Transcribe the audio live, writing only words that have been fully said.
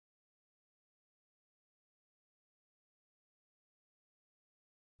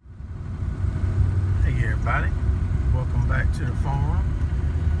everybody. Welcome back to the farm.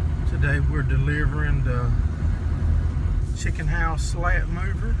 Today we're delivering the chicken house slat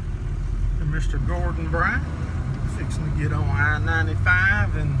mover to Mr. Gordon Bryant. Fixing to get on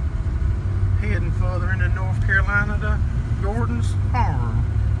I-95 and heading further into North Carolina to Gordon's farm.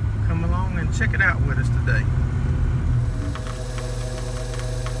 Come along and check it out with us today.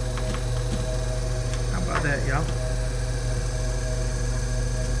 How about that, y'all?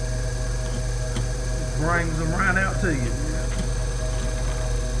 Brings them right out to you.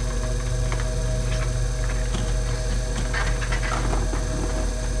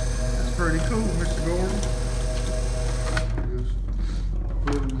 That's pretty cool, Mr. Gordon. Just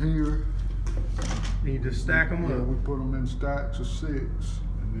put them here. You just stack them Yeah, up. we put them in stacks of 6, and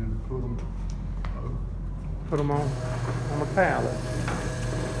then put them On a pallet.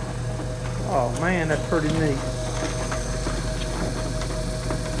 Oh man, that's pretty neat.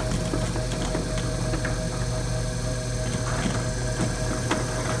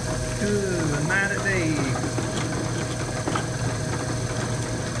 Good night of eggs.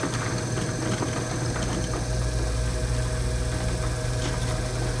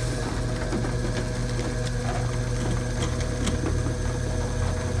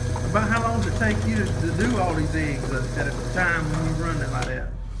 About how long does it take you to do all these eggs at a time when you run it like that?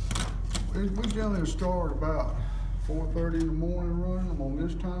 We generally start about 4:30 in the morning running them on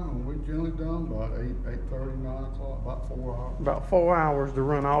this time, and we generally done about 8:30, 9 o'clock, about 4 hours. About 4 hours to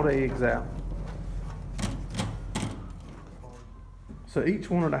run all the eggs out. So each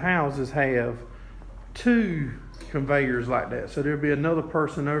one of the houses have 2 conveyors like that. So there'll be another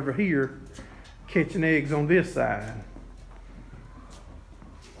person over here catching eggs on this side.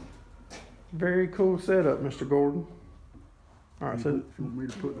 Very cool setup, Mr. Gordon. All right, so If you want me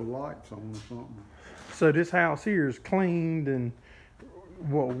to put the lights on or something. so this house here is cleaned and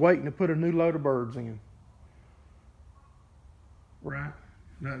waiting to put a new load of birds in. Right.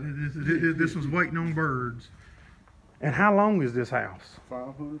 This one's waiting on birds. And how long is this house?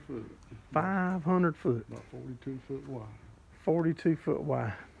 500 foot. 500 foot. About 42 foot wide. 42 foot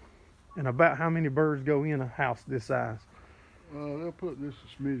wide. And about how many birds go in a house this size? They'll put this a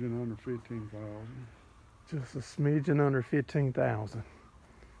smidgen under 15,000. Just a smidgen under 15,000.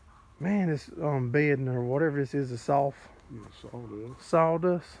 Man, this bedding or whatever this is soft. Yeah, sawdust.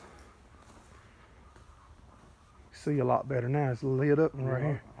 Sawdust. See a lot better now. It's lit up right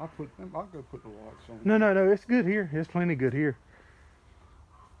here. I'll go put the lights on. No, it's good here. It's plenty good here.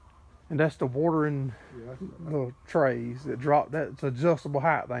 And that's the watering little trays that drop. That's adjustable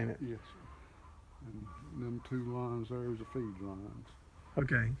height, ain't it? Yes, sir. And them 2 lines there is the feed lines.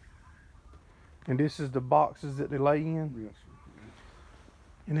 Okay. And this is the boxes that they lay in? Yes, sir.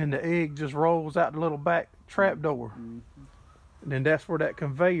 And then the egg just rolls out the little back trap door. Mm-hmm. And then that's where that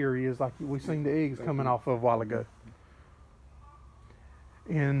conveyor is, like we seen the eggs coming off of a while ago.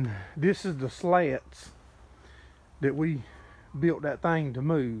 And this is the slats that we built that thing to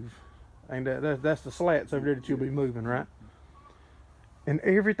move. And that's the slats over there that you'll be moving, right? And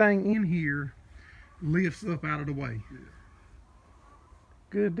everything in here lifts up out of the way. Yeah.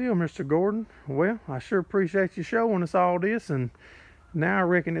 Good deal, Mr. Gordon. Well, I sure appreciate you showing us all this, and now I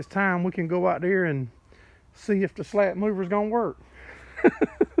reckon it's time we can go out there and see if the slat mover's gonna work.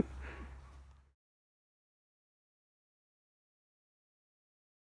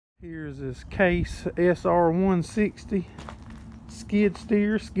 Here's this Case SR160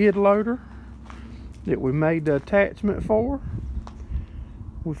 skid loader that we made the attachment for.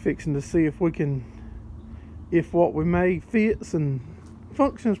 We're fixing to see if what we made fits and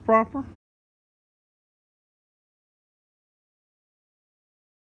functions proper.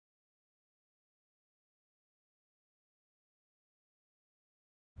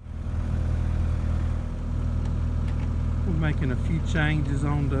 We're making a few changes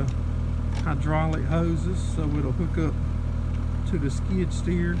on the hydraulic hoses so it'll hook up to the skid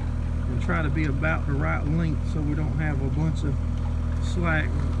steer and try to be about the right length so we don't have a bunch of slack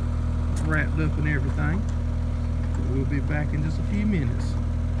wrapped up in everything. We'll be back in just a few minutes.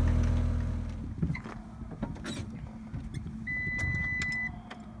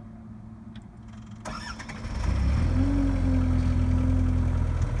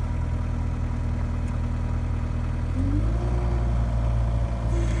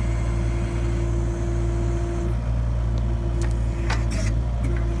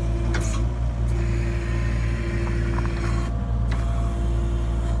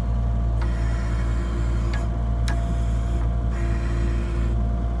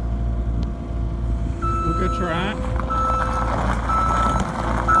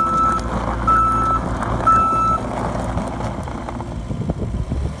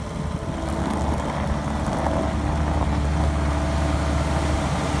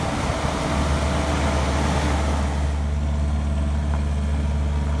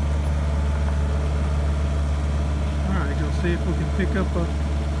 see if we can pick up a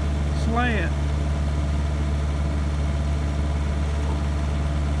slat.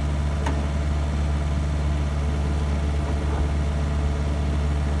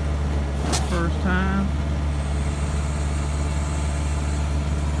 First time.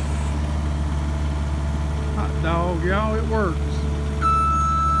 Hot dog, y'all, it works.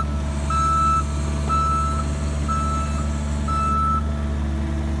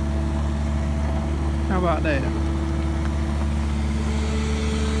 How about that?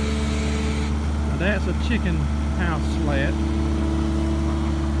 Now that's a chicken house slat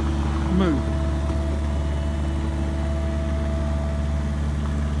mover.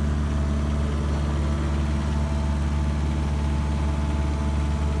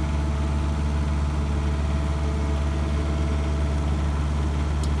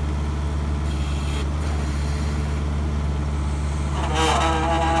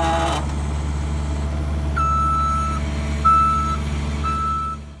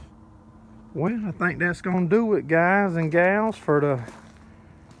 Well, I think that's gonna do it, guys and gals, for the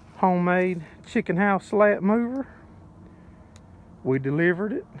homemade chicken house slat mover. We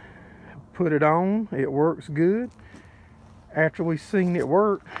delivered it, put it on, it works good. After we seen it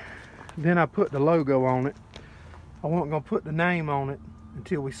work, then I put the logo on it. I wasn't gonna put the name on it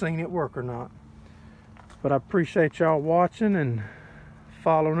until we seen it work or not. But I appreciate y'all watching and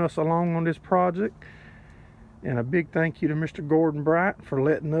following us along on this project. And a big thank you to Mr. Gordon Bright for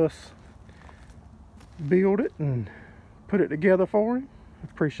letting us build it and put it together for him.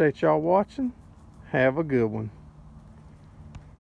 Appreciate y'all watching. Have a good one.